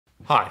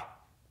Hi,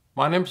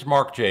 my name is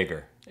Mark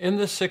Jager. In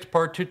this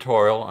 6-part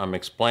tutorial, I'm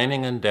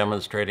explaining and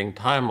demonstrating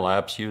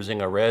time-lapse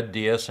using a Red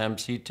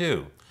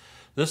DSMC2.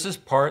 This is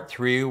part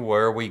 3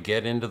 where we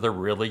get into the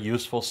really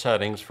useful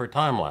settings for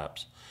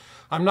time-lapse.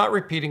 I'm not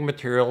repeating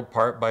material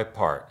part by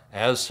part.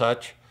 As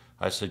such,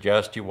 I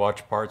suggest you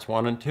watch parts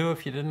 1 and 2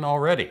 if you didn't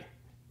already.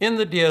 In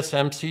the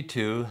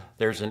DSMC2,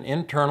 there's an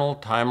internal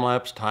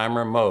time-lapse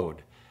timer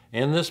mode.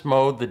 In this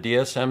mode, the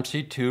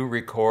DSMC2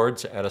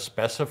 records at a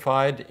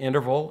specified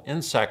interval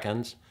in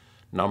seconds,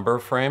 number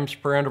of frames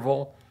per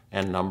interval,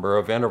 and number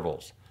of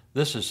intervals.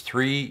 This is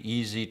 3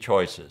 easy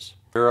choices.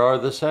 Here are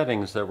the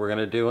settings that we're going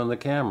to do in the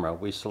camera.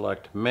 We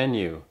select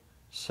Menu,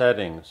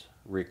 Settings,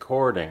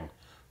 Recording.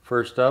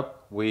 First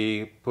up,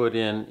 we put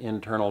in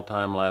Internal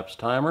Time-Lapse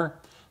Timer.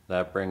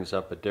 That brings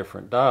up a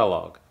different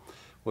dialog.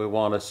 We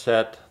want to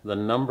set the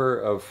number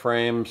of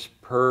frames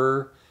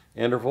per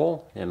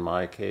interval, in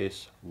my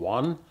case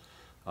 1.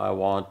 I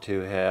want to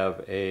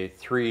have a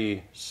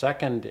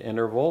 3-second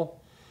interval,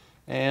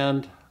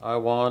 and I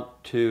want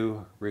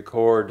to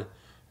record,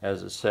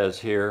 as it says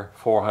here,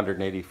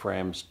 480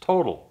 frames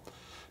total.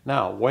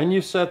 Now, when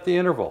you set the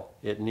interval,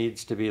 it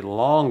needs to be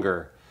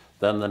longer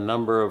than the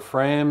number of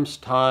frames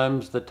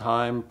times the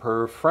time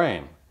per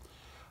frame.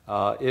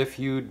 If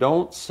you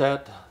don't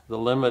set the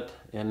limit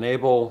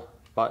enable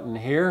button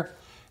here,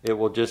 it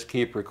will just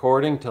keep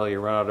recording till you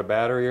run out of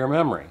battery or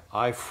memory.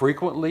 I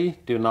frequently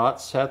do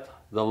not set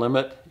the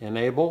limit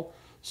enable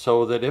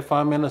so that if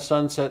I'm in a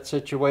sunset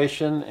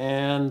situation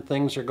and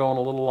things are going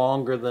a little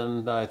longer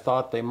than I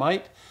thought they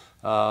might,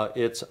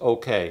 it's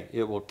okay.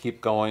 It will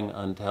keep going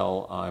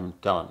until I'm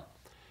done.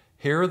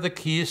 Here are the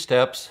key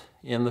steps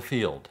in the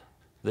field.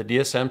 The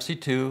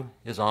DSMC2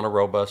 is on a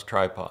robust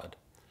tripod.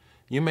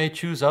 You may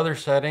choose other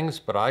settings,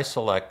 but I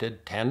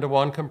selected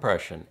 10:1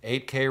 compression,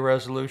 8K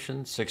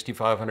resolution,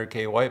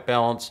 6500K white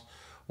balance,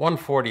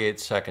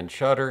 1/48-second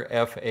shutter,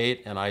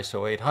 f8, and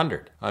ISO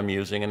 800. I'm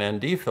using an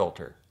ND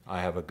filter.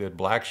 I have a good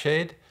black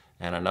shade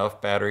and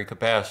enough battery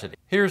capacity.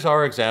 Here's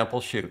our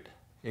example shoot.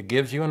 It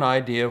gives you an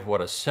idea of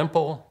what a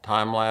simple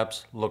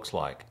time-lapse looks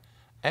like.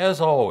 As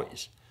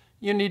always,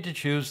 you need to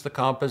choose the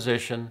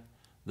composition,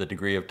 the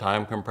degree of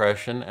time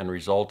compression and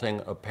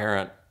resulting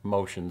apparent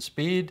motion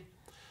speed,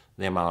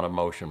 the amount of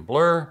motion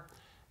blur,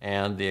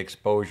 and the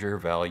exposure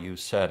value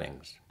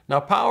settings. Now,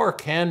 power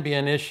can be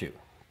an issue.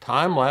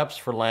 Time-lapse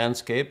for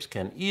landscapes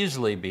can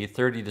easily be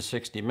 30 to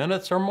 60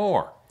 minutes or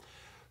more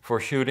for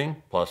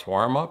shooting, plus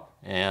warm-up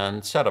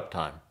and setup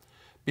time.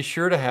 Be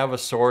sure to have a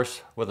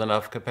source with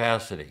enough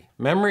capacity.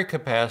 Memory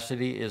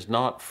capacity is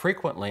not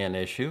frequently an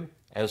issue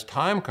as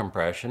time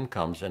compression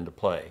comes into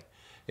play.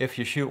 If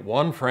you shoot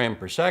 1 frame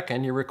per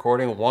second, you're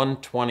recording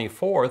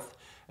 1/24th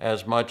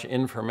as much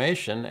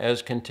information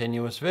as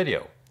continuous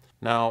video.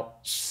 Now,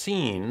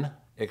 scene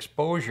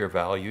exposure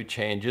value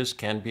changes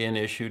can be an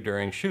issue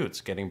during shoots,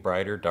 getting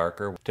brighter,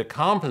 darker. To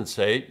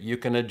compensate, you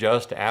can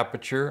adjust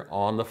aperture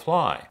on the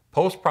fly.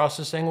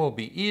 Post-processing will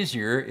be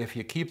easier if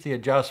you keep the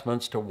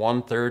adjustments to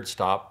 1/3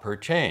 stop per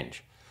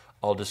change.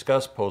 I'll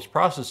discuss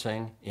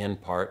post-processing in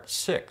part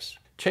 6.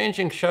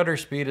 Changing shutter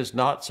speed is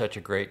not such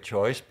a great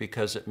choice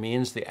because it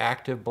means the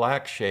active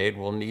black shade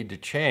will need to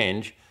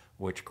change,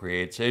 which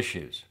creates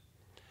issues.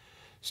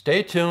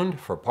 Stay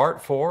tuned for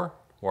part 4,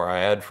 where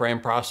I add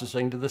frame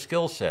processing to the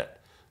skill set.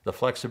 The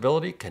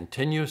flexibility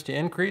continues to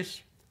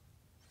increase.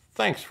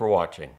 Thanks for watching.